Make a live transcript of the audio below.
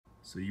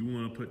So you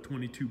want to put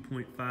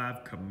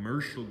 22.5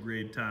 commercial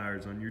grade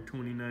tires on your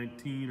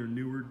 2019 or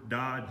newer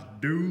Dodge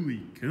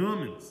Dually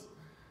Cummins.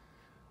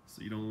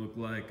 So you don't look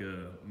like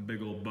a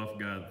big old buff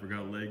guy that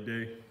forgot leg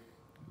day.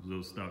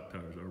 Those stock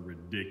tires are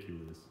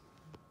ridiculous.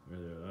 I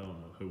don't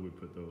know who would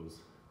put those.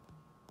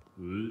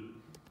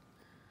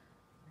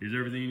 Here's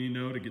everything you need to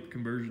know to get the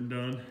conversion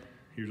done.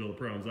 Here's all the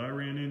problems I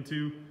ran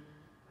into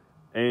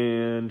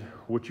and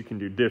what you can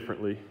do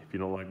differently if you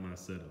don't like my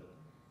setup.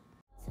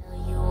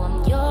 Tell you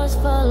I'm yours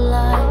for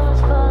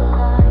life,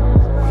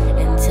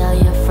 and tell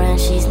your friend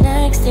she's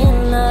next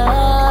in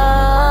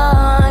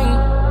line.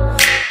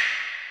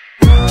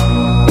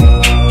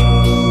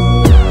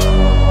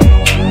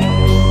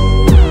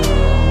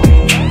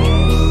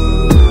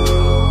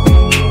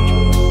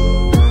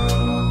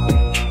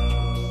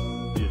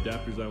 The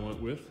adapters I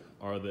went with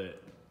are the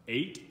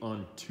 8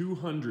 on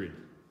 200,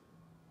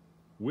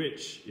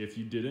 which, if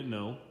you didn't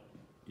know,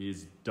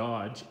 is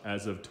Dodge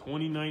as of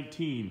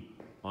 2019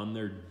 on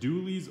their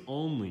dualies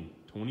only.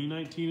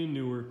 2019 and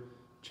newer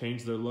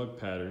changed their lug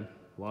pattern.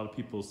 A lot of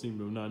people seem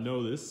to not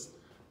know this.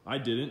 I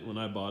didn't when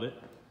I bought it.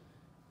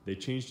 They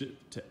changed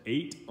it to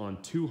 8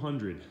 on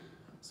 200.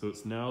 So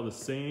it's now the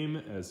same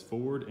as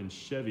Ford and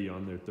Chevy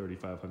on their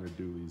 3500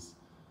 dualies.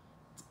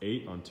 It's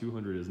 8 on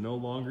 200 is no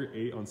longer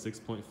 8 on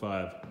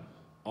 6.5.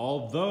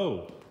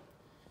 Although,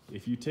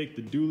 if you take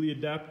the dually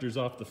adapters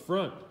off the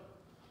front,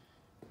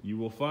 you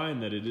will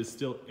find that it is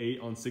still 8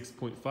 on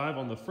 6.5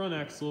 on the front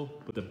axle,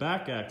 but the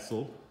back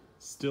axle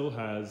still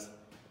has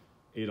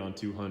 8 on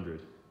 200.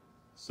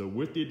 So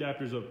with the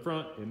adapters up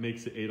front, it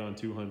makes it 8 on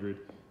 200,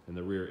 and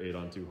the rear 8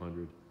 on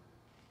 200.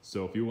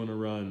 So if you want to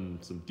run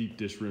some deep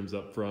dish rims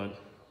up front,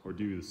 or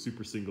do the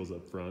super singles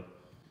up front,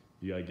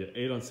 you gotta get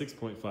 8 on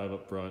 6.5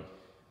 up front,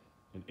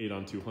 and 8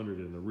 on 200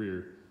 in the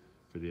rear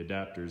for the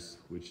adapters,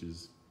 which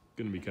is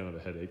gonna be kind of a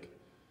headache.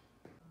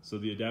 So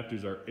the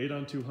adapters are 8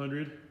 on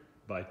 200,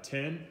 by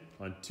 10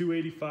 on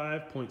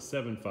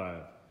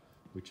 285.75,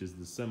 which is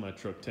the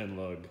semi-truck 10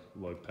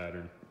 lug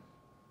pattern.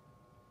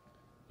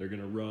 They're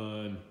gonna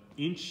run 1.5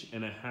 inch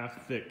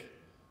thick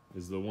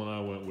is the one I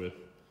went with.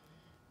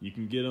 You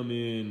can get them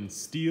in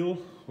steel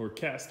or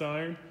cast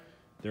iron.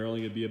 They're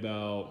only gonna be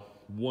about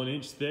 1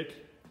 inch thick.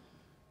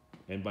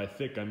 And by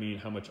thick, I mean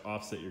how much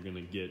offset you're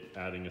gonna get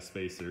adding a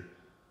spacer.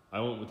 I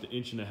went with the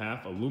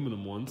 1.5 inch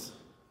aluminum ones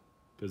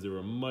because they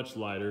were much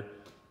lighter.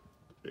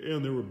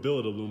 And they were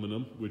billet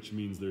aluminum, which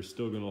means they're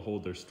still gonna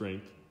hold their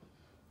strength.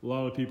 A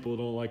lot of people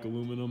don't like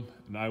aluminum,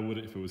 and I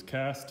wouldn't if it was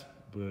cast,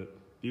 but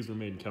these were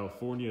made in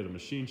California at a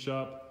machine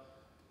shop.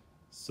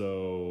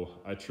 So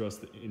I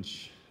trust the 1.5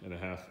 inch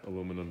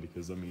aluminum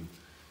because, I mean,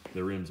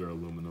 the rims are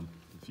aluminum.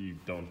 If you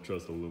don't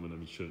trust aluminum,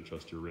 you shouldn't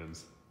trust your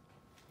rims.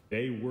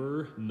 They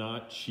were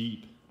not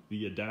cheap.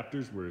 The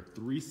adapters were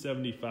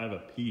 $375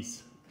 a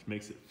piece, which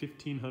makes it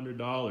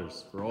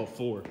 $1,500 for all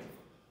 4.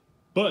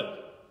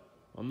 But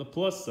on the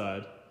plus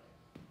side,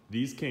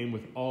 these came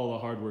with all the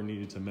hardware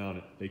needed to mount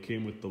it. They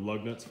came with the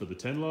lug nuts for the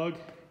 10 lug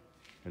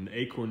and the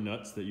acorn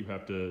nuts that you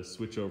have to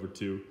switch over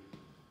to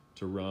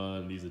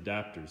run these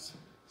adapters.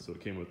 So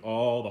it came with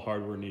all the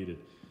hardware needed.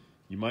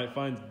 You might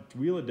find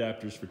wheel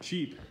adapters for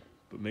cheap,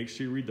 but make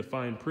sure you read the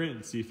fine print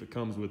and see if it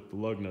comes with the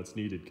lug nuts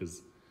needed,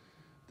 because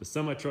the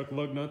semi-truck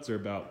lug nuts are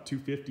about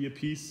 $250 a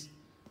piece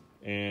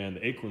and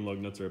the acorn lug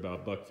nuts are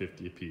about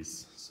 $150 a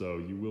piece. So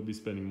you will be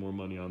spending more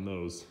money on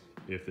those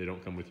if they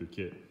don't come with your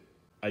kit.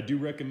 I do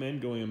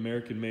recommend going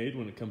American made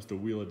when it comes to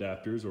wheel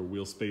adapters or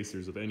wheel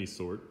spacers of any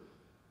sort.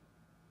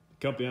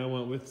 The company I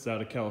went with is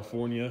out of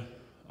California.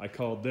 I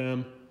called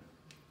them.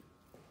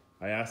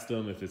 I asked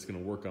them if it's gonna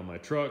work on my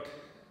truck.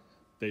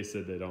 They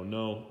said they don't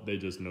know. They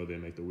just know they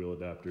make the wheel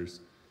adapters.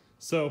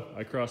 So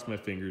I crossed my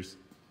fingers.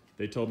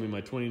 They told me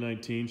my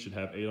 2019 should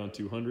have 8 on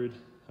 200.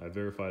 I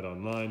verified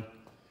online.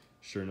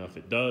 Sure enough,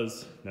 it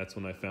does. That's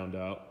when I found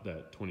out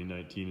that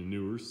 2019 and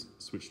newers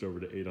switched over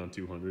to 8 on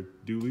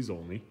 200, dualies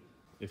only.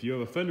 If you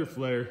have a fender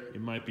flare,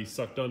 it might be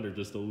sucked under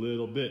just a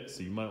little bit,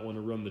 so you might want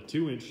to run the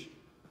 2 inch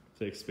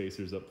thick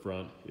spacers up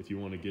front if you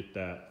want to get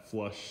that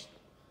flush,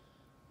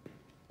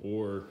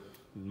 or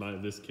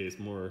in this case,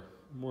 more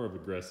of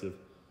aggressive.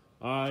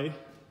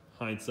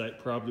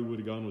 Hindsight, probably would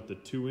have gone with the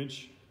 2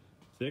 inch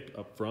thick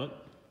up front,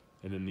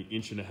 and then the 1.5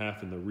 inch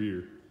in the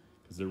rear,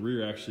 because the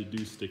rear actually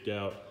do stick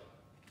out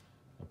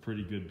a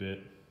pretty good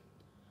bit.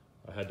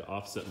 I had to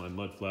offset my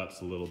mud flaps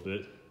a little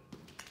bit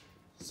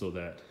so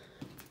that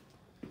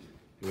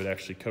it would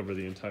actually cover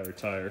the entire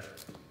tire.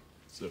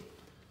 So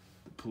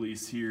the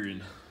police here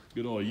in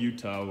good old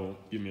Utah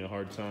won't give me a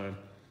hard time.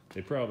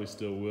 They probably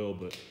still will,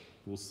 but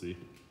we'll see.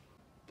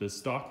 The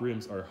stock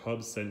rims are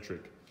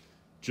hub-centric,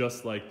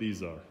 just like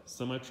these are.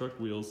 Semi-truck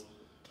wheels,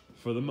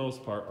 for the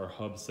most part, are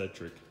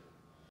hub-centric.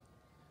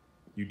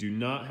 You do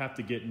not have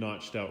to get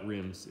notched out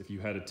rims. If you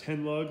had a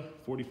 10 lug,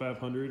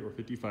 4500 or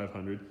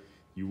 5500,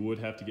 you would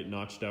have to get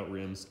notched out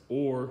rims,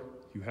 or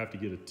you have to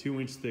get a 2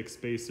 inch thick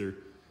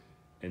spacer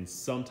and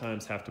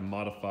sometimes have to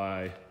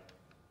modify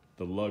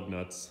the lug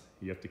nuts.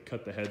 You have to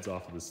cut the heads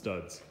off of the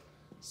studs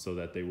so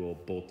that they will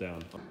bolt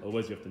down.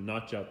 Otherwise you have to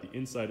notch out the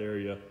inside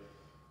area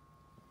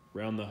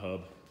around the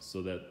hub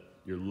so that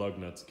your lug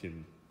nuts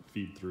can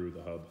feed through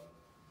the hub.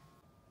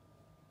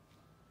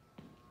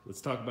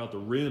 Let's talk about the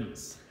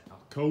rims.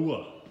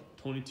 Alcoa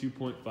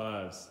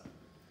 22.5s.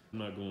 I'm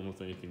not going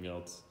with anything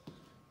else.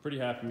 Pretty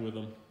happy with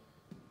them.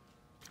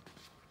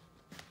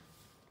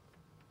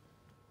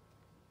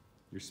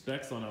 Your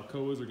specs on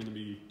Alcoas are going to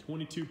be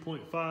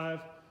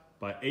 22.5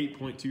 by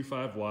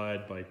 8.25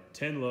 wide by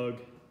 10 lug,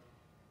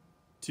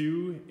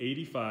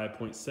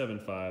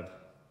 285.75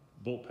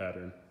 bolt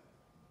pattern,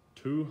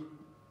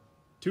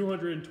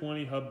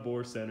 220 hub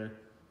bore center,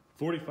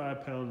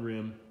 45-pound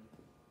rim,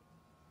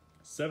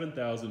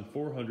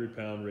 7,400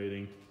 pound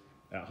rating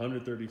at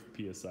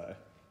 130 psi.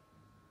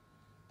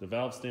 The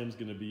valve stem is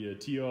going to be a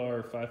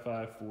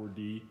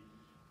TR554D.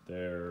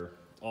 They're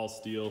all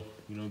steel.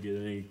 You don't get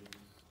any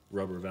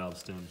rubber valve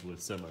stems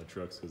with semi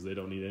trucks because they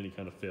don't need any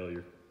kind of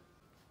failure.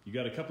 You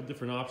got a couple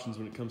different options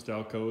when it comes to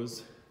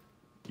Alcoas.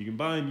 You can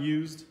buy them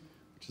used,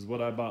 which is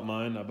what I bought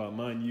mine. I bought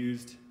mine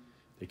used.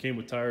 They came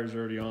with tires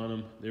already on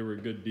them. They were a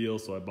good deal,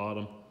 so I bought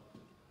them.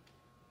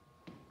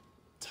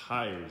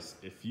 Tires.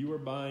 If you are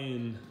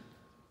buying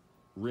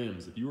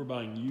rims, if you were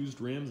buying used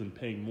rims and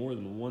paying more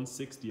than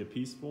 $160 a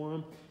piece for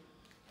them,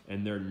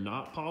 and they're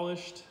not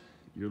polished,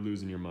 you're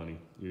losing your money.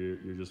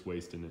 You're just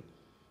wasting it.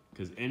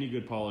 Because any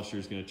good polisher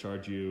is going to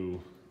charge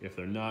you, if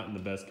they're not in the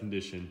best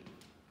condition,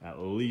 at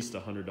least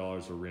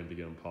 $100 a rim to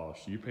get them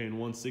polished. So you're paying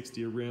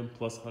 $160 a rim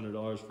plus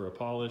 $100 for a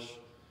polish.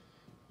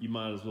 You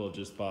might as well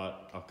just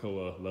bought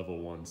Alcoa level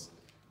 1s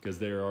because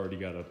they're already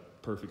got a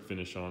perfect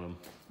finish on them.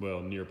 Well,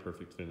 near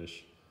perfect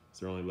finish.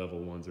 So they're only level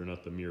 1s. They're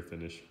not the mirror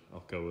finish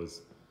Alcoas.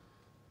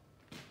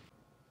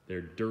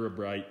 They're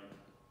Durabrite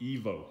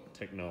Evo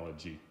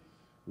technology,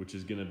 which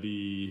is going to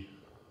be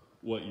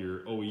what your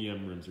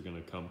OEM rims are going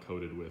to come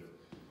coated with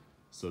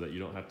so that you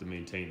don't have to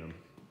maintain them.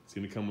 It's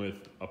going to come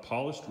with a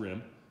polished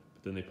rim,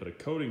 but then they put a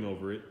coating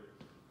over it,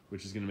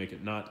 which is going to make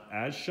it not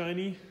as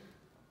shiny,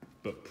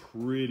 but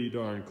pretty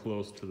darn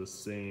close to the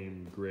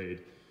same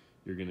grade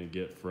you're going to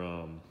get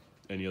from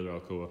any other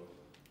Alcoa,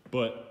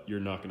 but you're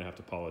not going to have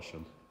to polish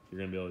them. You're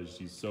going to be able to just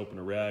use soap and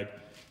a rag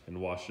and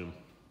wash them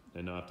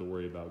and not have to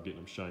worry about getting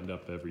them shined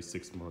up every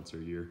 6 months or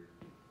a year.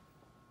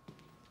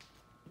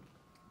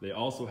 They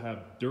also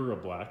have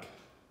Durablack,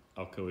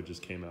 Alcoa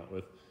just came out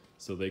with.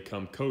 So they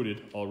come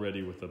coated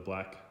already with a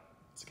black,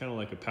 it's kind of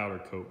like a powder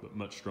coat, but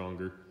much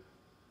stronger.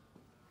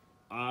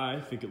 I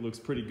think it looks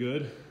pretty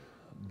good,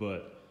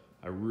 but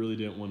I really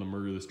didn't want to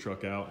murder this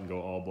truck out and go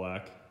all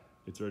black.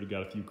 It's already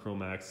got a few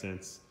chrome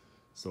accents,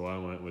 so I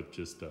went with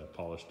just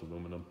polished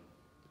aluminum.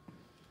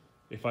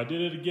 If I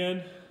did it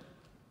again,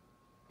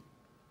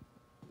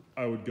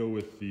 I would go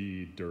with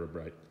the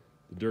Durabrite.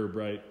 The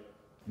Durabrite,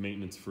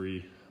 maintenance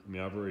free. I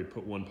mean, I've already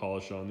put one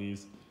polish on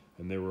these,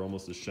 and they were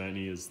almost as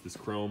shiny as this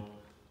chrome,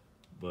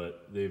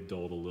 but they've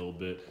dulled a little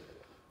bit.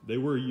 They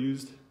were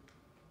used,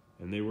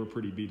 and they were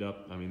pretty beat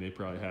up. I mean, they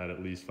probably had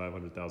at least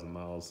 500,000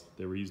 miles.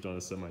 They were used on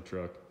a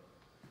semi-truck,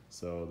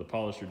 so the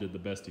polisher did the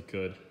best he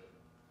could,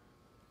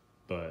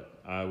 but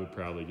I would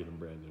probably get them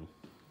brand new.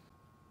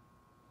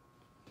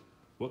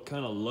 What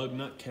kind of lug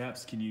nut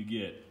caps can you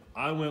get?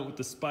 I went with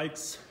the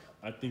spikes.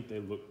 I think they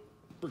look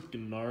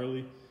freaking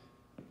gnarly.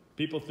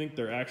 People think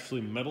they're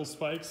actually metal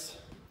spikes.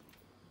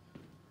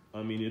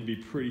 I mean, it'd be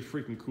pretty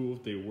freaking cool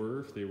if they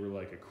were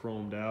like a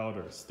chromed out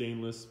or a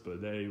stainless, but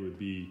they would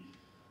be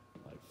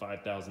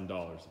like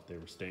 $5,000 if they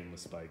were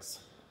stainless spikes.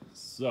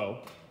 So,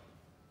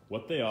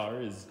 what they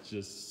are is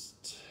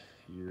just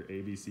your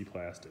ABC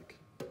plastic.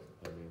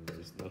 I mean,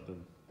 there's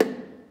nothing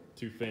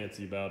too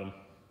fancy about them.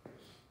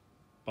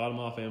 Bought them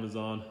off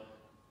Amazon.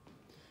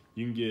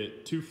 You can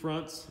get 2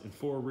 fronts and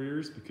 4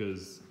 rears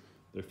because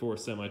they're 4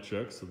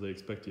 semi-trucks, so they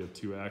expect you to have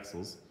 2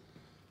 axles.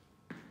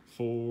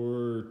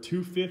 For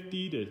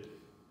 $250 to,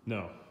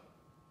 no.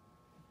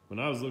 When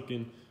I was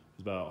looking, it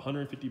was about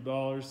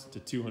 $150 to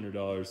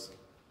 $200.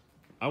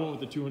 I went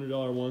with the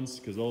 $200 ones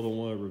because all the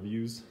one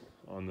reviews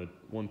on the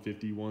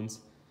 $150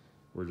 ones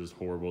were just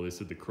horrible. They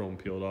said the chrome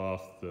peeled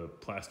off, the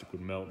plastic would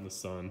melt in the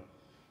sun,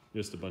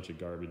 just a bunch of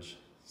garbage.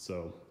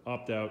 So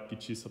opt out,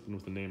 get you something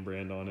with a name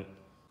brand on it.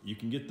 You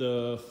can get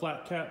the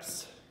flat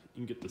caps, you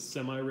can get the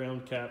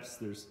semi-round caps.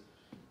 There's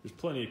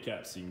plenty of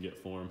caps you can get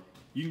for them.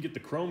 You can get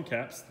the chrome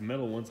caps, the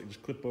metal ones that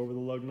just clip over the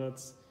lug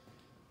nuts,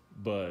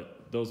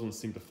 but those ones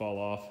seem to fall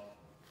off.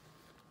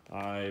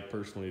 I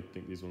personally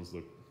think these ones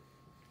look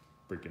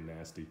freaking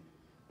nasty.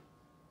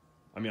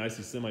 I mean, I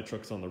see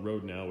semi-trucks on the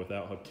road now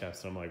without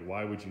hubcaps, and I'm like,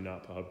 why would you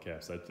not put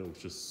hubcaps? That feels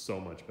just so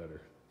much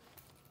better.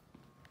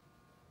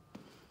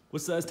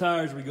 What size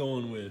tires are we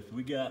going with?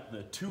 We got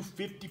the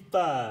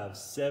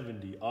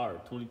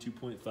 255/70R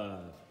 22.5,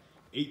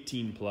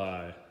 18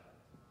 ply.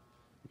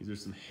 These are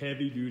some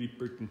heavy duty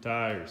freaking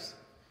tires.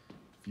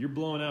 If you're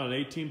blowing out an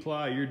 18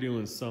 ply, you're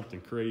doing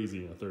something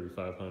crazy in a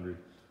 3500,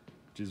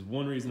 which is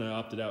one reason I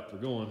opted out for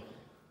going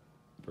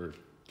for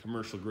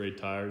commercial grade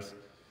tires,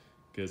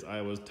 because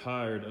I was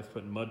tired of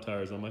putting mud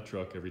tires on my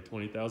truck every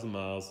 20,000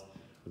 miles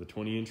with a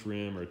 20-inch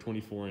rim or a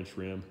 24-inch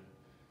rim.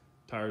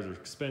 Tires are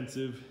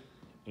expensive,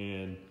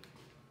 and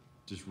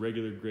just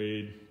regular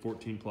grade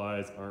 14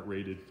 plies aren't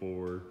rated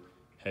for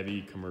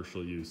heavy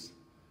commercial use.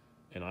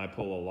 And I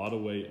pull a lot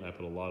of weight and I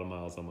put a lot of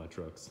miles on my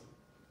trucks.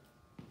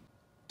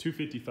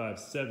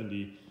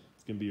 255/70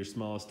 is gonna be your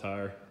smallest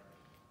tire.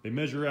 They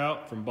measure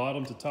out from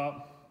bottom to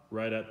top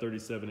right at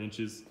 37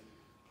 inches.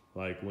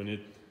 Like when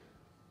it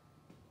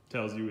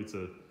tells you it's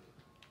a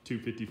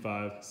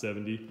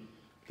 255/70,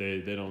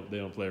 they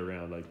don't play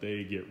around. Like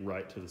they get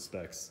right to the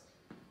specs.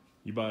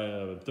 You buy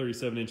a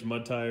 37-inch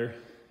mud tire,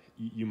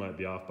 you might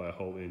be off by a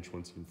whole inch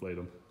once you inflate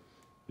them.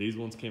 These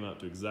ones came out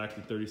to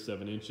exactly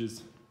 37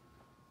 inches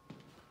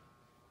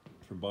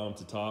from bottom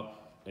to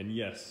top. And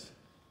yes,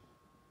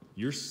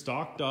 your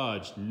stock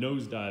Dodge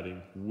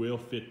nosediving will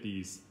fit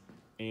these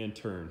and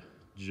turn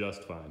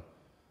just fine.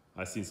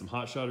 I've seen some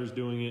hot shotters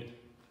doing it.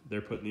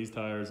 They're putting these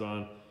tires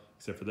on,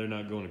 except for they're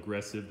not going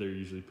aggressive. They're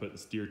usually putting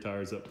steer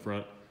tires up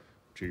front,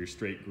 which are your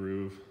straight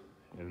groove,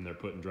 and then they're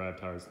putting drive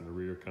tires in the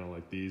rear, kind of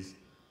like these,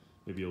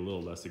 maybe a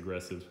little less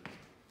aggressive.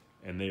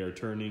 And they are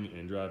turning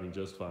and driving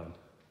just fine.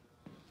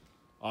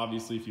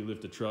 Obviously, if you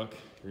lift a truck,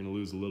 you're gonna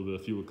lose a little bit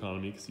of fuel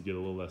economy because you get a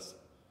little less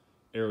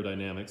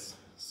aerodynamics.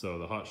 So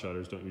the hot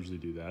shotters don't usually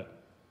do that.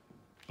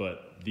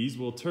 But these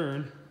will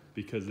turn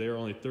because they're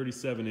only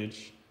 37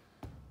 inch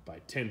by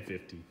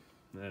 1050.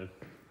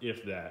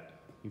 If that.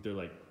 I think they're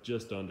like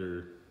just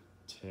under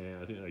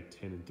 10, I think like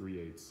 10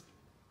 3/8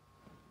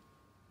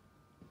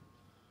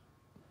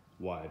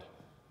 wide.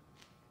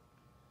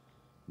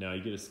 Now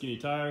you get a skinny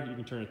tire, you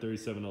can turn a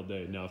 37 all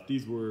day. Now if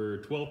these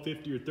were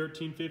 1250 or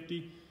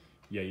 1350,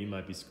 yeah, you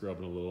might be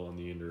scrubbing a little on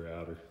the inner or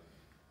outer.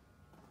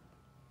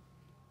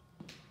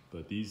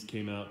 But these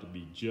came out to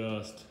be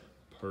just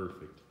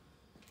perfect.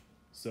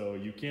 So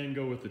you can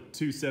go with the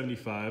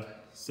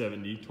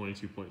 275/70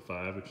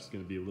 22.5, which is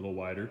going to be a little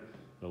wider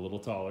and a little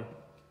taller.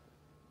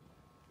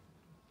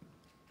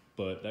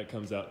 But that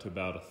comes out to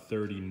about a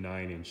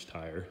 39-inch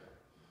tire,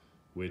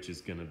 which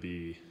is going to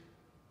be,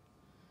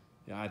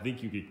 yeah, I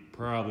think you could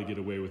probably get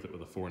away with it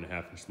with a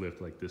 4.5-inch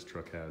lift like this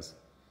truck has.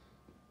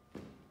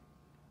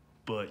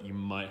 But you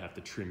might have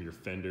to trim your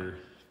fender,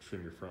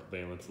 trim your front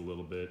valence a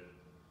little bit.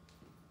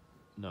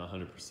 Not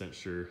 100%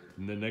 sure.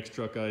 And the next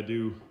truck I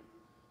do,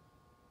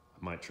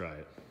 I might try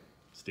it.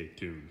 Stay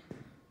tuned.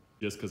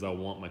 Just because I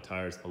want my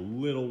tires a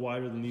little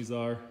wider than these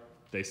are.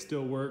 They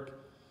still work,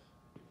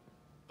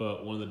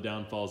 but one of the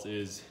downfalls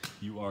is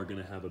you are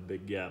gonna have a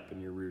big gap in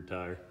your rear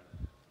tire.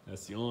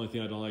 That's the only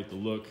thing I don't like the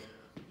look,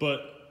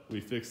 but we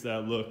fixed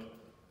that look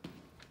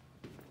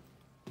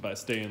by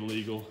staying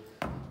legal,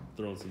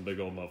 throwing some big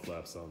old mud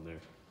flaps on there.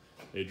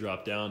 They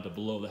drop down to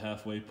below the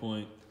halfway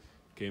point,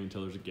 okay,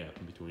 until there's a gap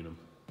in between them.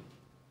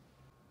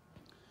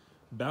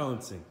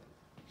 Balancing.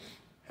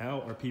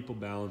 How are people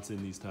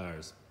balancing these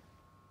tires?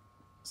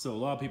 So a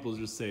lot of people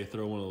just say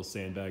throw one of those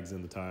sandbags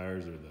in the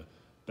tires or the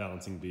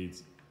balancing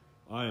beads.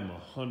 I am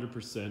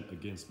 100%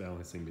 against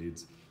balancing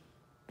beads.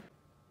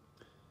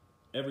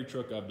 Every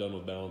truck I've done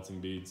with balancing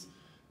beads,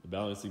 the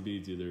balancing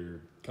beads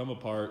either come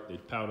apart, they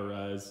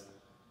powderize,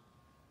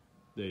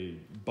 they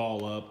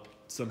ball up,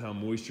 somehow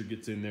moisture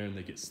gets in there and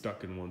they get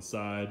stuck in one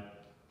side.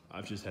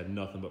 I've just had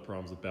nothing but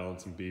problems with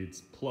balancing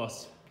beads.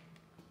 Plus,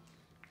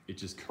 it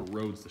just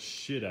corrodes the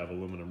shit out of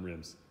aluminum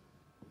rims.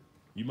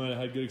 You might have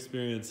had good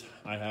experience,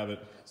 I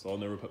haven't, so I'll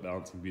never put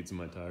balancing beads in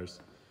my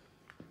tires.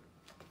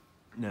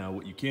 Now,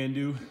 what you can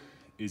do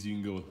is you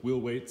can go with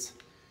wheel weights.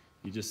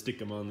 You just stick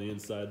them on the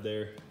inside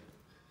there.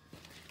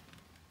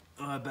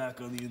 Back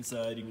on the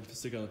inside, you can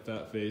stick on the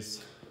fat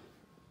face.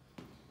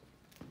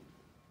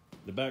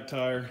 The back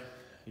tire,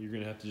 you're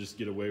gonna have to just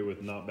get away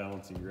with not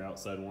balancing your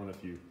outside one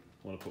if you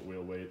wanna put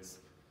wheel weights.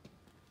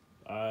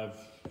 I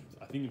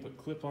think you put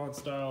clip-on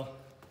style,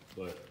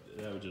 but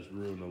that would just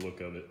ruin the look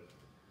of it.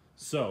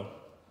 So,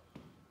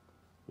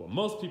 what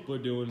most people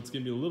are doing, it's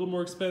gonna be a little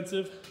more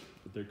expensive,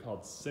 but they're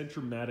called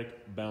centromatic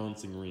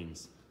balancing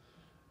rings.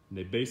 And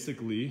they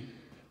basically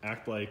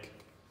act like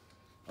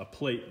a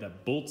plate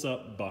that bolts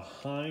up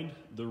behind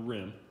the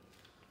rim.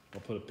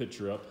 I'll put a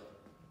picture up.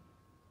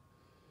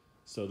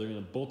 So they're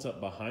gonna bolt up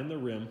behind the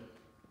rim,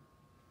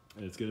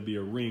 and it's gonna be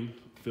a ring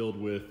filled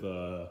with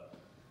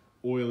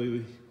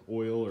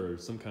oil or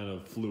some kind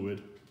of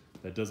fluid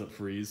that doesn't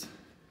freeze.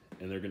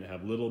 And they're gonna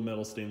have little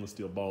metal stainless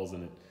steel balls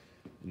in it.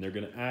 And they're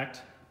gonna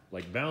act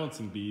like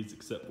balancing beads,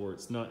 except for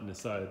it's not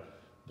inside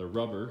the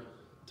rubber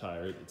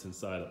tire, it's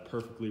inside a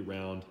perfectly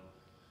round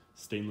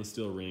stainless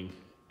steel ring.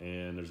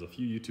 And there's a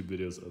few YouTube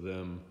videos of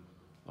them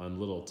on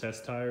little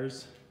test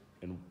tires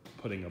and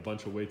putting a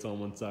bunch of weights on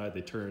one side.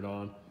 They turn it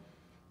on,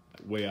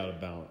 way out of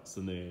balance.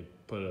 And they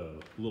put a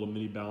little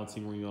mini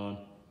balancing ring on,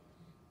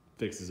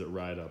 fixes it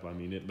right up. I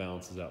mean, it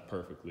balances out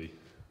perfectly.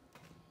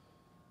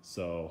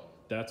 So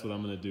that's what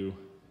I'm gonna do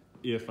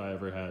if I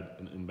ever had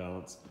an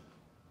imbalance.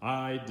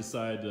 I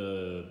decided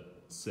to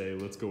say,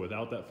 let's go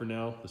without that for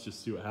now. Let's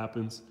just see what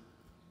happens.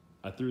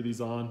 I threw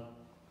these on.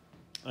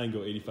 I can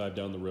go 85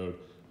 down the road.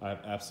 I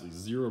have absolutely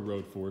zero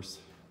road force.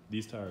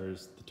 These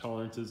tires, the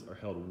tolerances are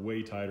held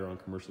way tighter on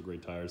commercial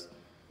grade tires.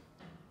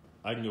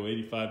 I can go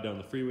 85 down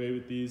the freeway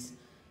with these,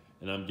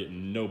 and I'm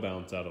getting no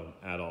bounce out of them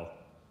at all.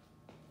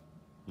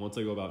 Once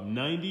I go about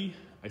 90,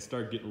 I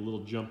start getting a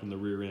little jump in the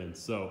rear end.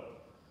 So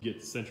you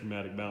get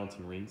centromatic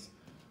balancing rings,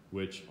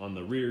 which on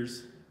the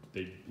rears,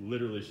 they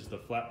literally, it's just a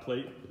flat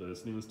plate with a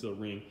stainless steel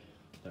ring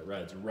that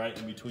rides right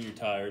in between your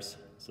tires.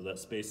 So that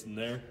space in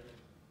there,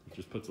 it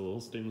just puts a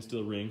little stainless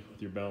steel ring with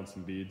your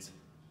balancing beads.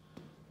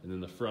 And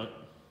then the front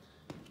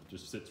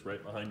just sits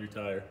right behind your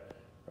tire,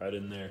 right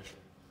in there.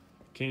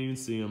 Can't even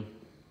see them.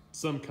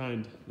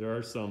 There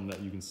are some that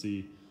you can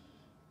see.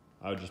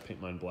 I would just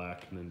paint mine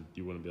black and then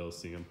you wouldn't be able to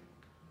see them.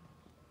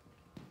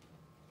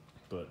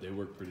 But they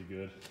work pretty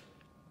good.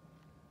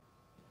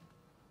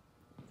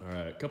 All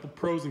right, a couple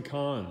pros and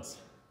cons.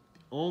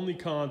 The only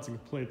cons and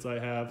complaints I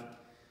have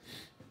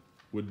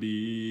would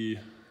be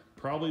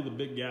probably the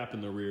big gap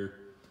in the rear.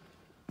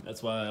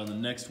 That's why on the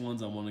next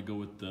ones I want to go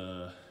with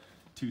the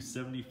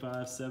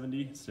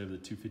 275/70 instead of the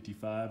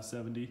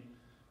 255/70.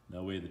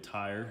 That way the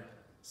tire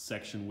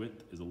section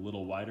width is a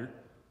little wider.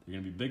 They're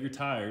gonna be bigger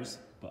tires,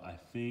 but I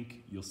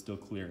think you'll still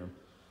clear them.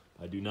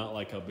 I do not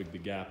like how big the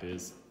gap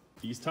is.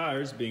 These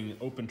tires, being an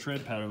open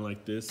tread pattern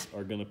like this,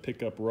 are gonna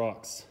pick up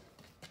rocks.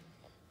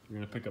 You're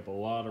gonna pick up a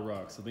lot of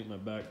rocks. I think my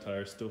back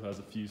tire still has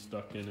a few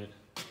stuck in it.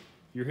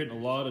 You're hitting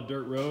a lot of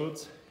dirt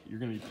roads, you're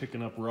gonna be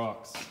picking up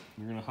rocks.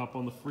 You're gonna hop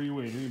on the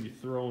freeway and you're gonna be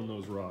throwing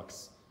those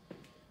rocks.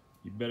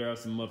 You better have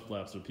some mud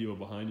flaps or people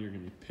behind you are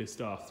gonna be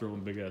pissed off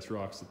throwing big ass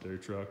rocks at their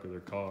truck or their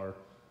car.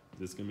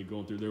 That's gonna be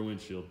going through their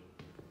windshield.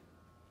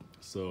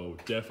 So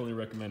definitely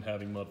recommend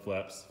having mud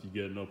flaps if you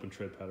get an open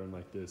tread pattern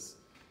like this,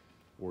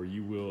 or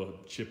you will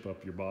chip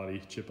up your body,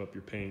 chip up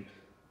your paint,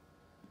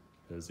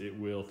 because it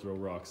will throw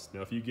rocks.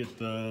 Now if you get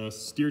the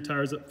steer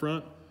tires up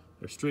front,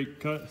 they're straight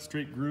cut,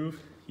 straight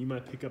groove, you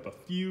might pick up a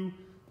few,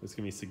 but it's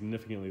gonna be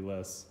significantly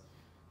less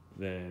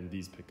than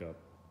these pick up.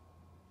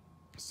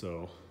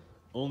 So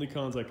only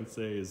cons I can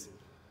say is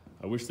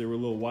I wish they were a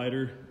little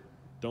wider,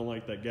 don't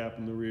like that gap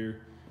in the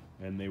rear,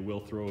 and they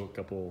will throw a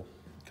couple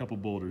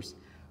boulders.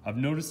 I've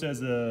noticed as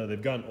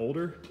they've gotten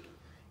older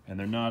and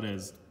they're not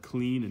as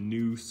clean and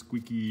new,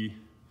 squeaky,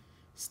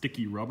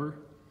 sticky rubber,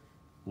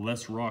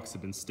 less rocks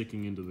have been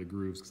sticking into the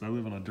grooves because I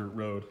live on a dirt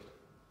road.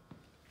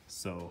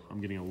 So I'm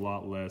getting a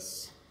lot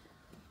less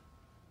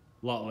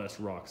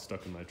rocks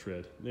stuck in my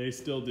tread. They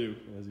still do,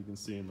 as you can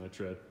see in my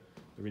tread.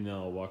 Every now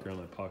and then I'll walk around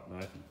with my pocket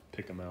knife and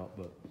pick them out,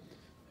 but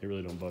they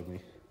really don't bug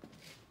me.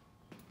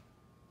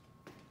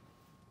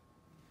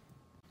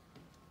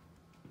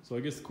 So I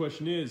guess the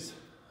question is,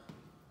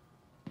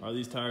 are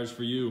these tires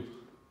for you?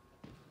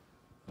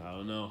 I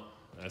don't know.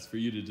 That's for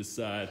you to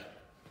decide.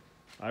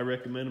 I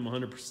recommend them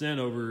 100%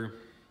 over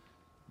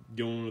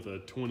going with a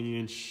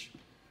 20-inch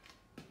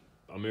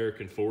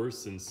American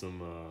Force in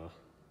some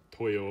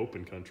Toyo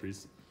open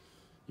countries,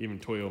 even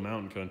Toyo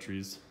mountain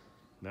countries,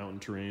 mountain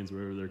terrains,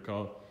 whatever they're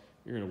called.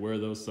 You're gonna wear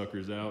those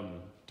suckers out in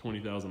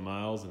 20,000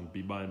 miles and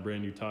be buying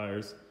brand new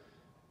tires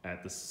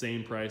at the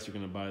same price you're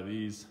gonna buy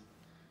these.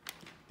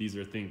 These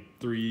are, I think,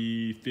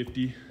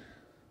 $350,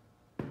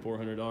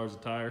 $400 a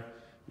tire.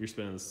 You're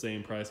spending the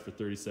same price for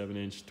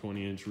 37-inch,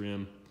 20-inch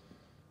rim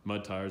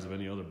mud tires of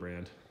any other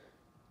brand.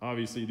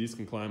 Obviously, these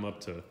can climb up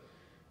to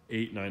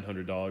 $800,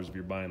 $900 if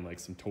you're buying like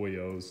some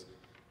Toyos,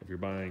 if you're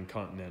buying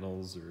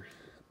Continentals or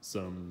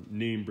some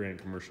name brand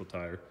commercial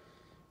tire.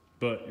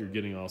 But you're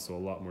getting also a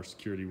lot more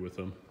security with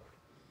them.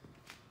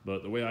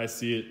 But the way I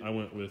see it, I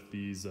went with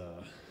these,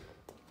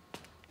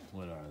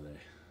 what are they?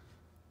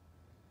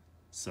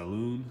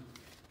 Saloon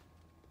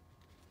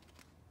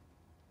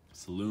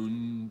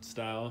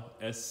style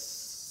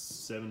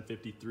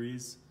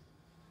S753s,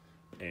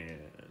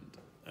 and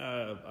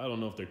I don't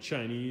know if they're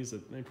Chinese.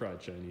 They're probably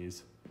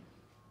Chinese,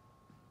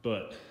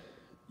 but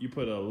you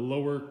put a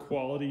lower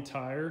quality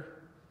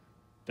tire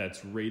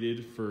that's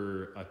rated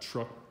for a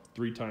truck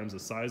 3 times the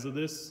size of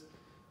this,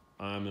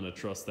 I'm gonna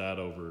trust that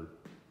over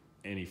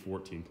any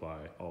 14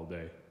 ply all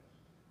day,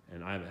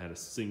 and I haven't had a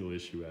single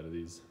issue out of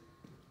these.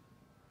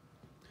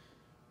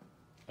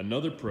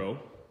 Another pro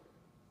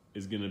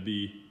is gonna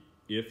be,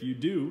 if you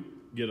do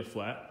get a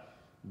flat,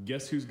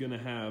 guess who's gonna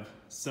have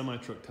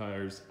semi-truck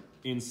tires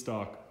in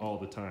stock all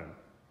the time?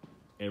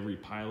 Every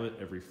pilot,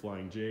 every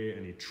Flying J,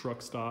 any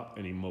truck stop,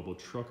 any mobile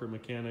trucker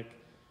mechanic,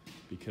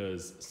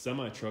 because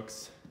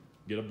semi-trucks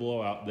get a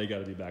blowout, they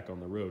gotta be back on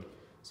the road.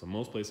 So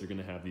most places are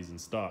gonna have these in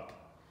stock.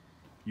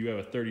 You have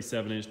a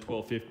 37-inch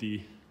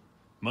 1250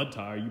 mud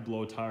tire, you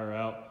blow a tire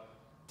out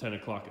 10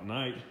 o'clock at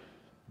night,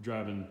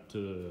 driving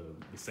to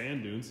the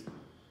sand dunes,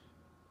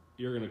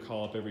 you're gonna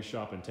call up every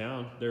shop in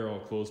town. They're all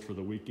closed for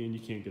the weekend. You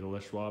can't get a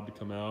Les Schwab to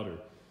come out or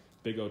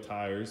Big O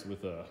tires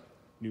with a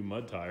new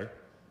mud tire.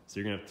 So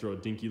you're gonna have to throw a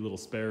dinky little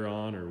spare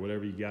on or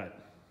whatever you got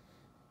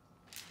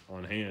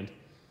on hand.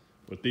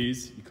 With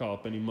these, you call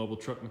up any mobile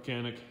truck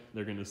mechanic,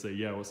 they're gonna say,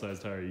 yeah, what size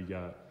tire you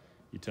got?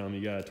 You tell them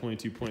you got a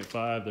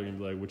 22.5, they're gonna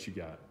be like, what you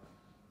got?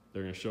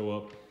 They're gonna show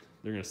up,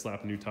 they're gonna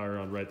slap a new tire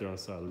on right there on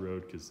the side of the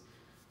road, because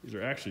these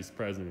are actually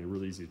surprisingly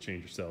really easy to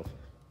change yourself,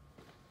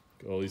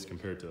 at least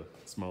compared to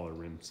smaller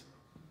rims.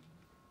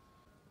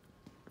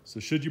 So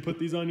should you put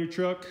these on your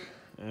truck?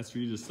 That's for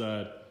you to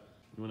decide.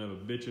 You wanna have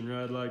a bitchin'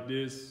 ride like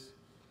this,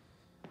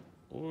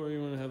 or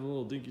you want to have a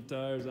little dinky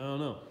tires, I don't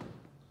know.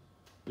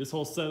 This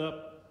whole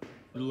setup,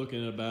 you're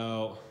looking at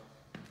about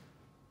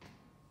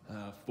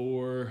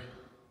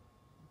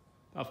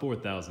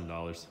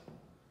 $4,000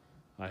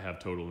 I have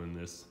total in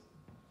this.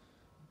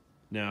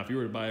 Now, if you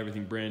were to buy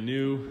everything brand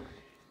new,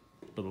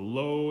 for the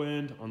low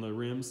end on the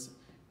rims,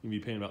 you'd be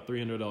paying about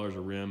 $300 a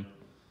rim,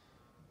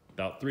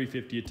 about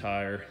 $350 a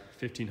tire,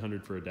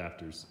 $1,500 for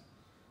adapters.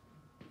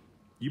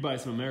 You buy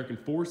some American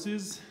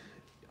Forces,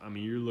 I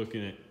mean, you're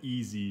looking at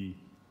easy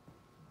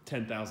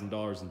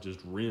 $10,000 in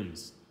just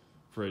rims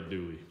for a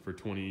dually for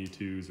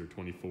 22s or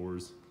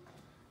 24s.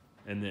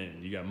 And then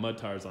you got mud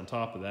tires on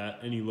top of that.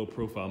 Any low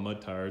profile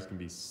mud tires can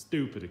be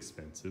stupid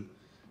expensive.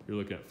 You're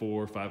looking at $400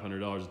 or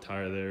 $500 a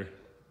tire there.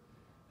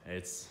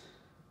 I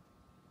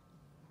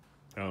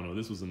don't know,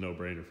 this was a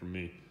no-brainer for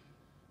me.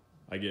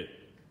 I get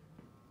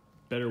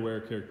better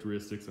wear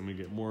characteristics. I'm gonna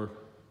get more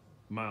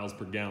miles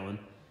per gallon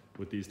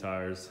with these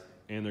tires,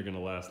 and they're gonna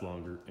last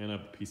longer. And I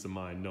have peace of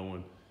mind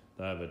knowing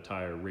that I have a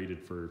tire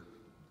rated for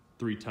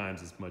 3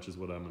 times as much as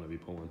what I'm gonna be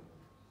pulling.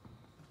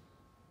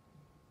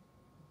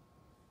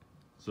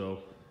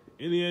 So,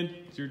 in the end,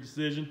 it's your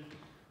decision.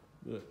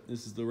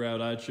 This is the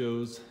route I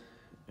chose,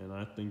 and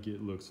I think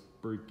it looks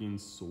freaking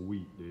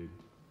sweet, dude.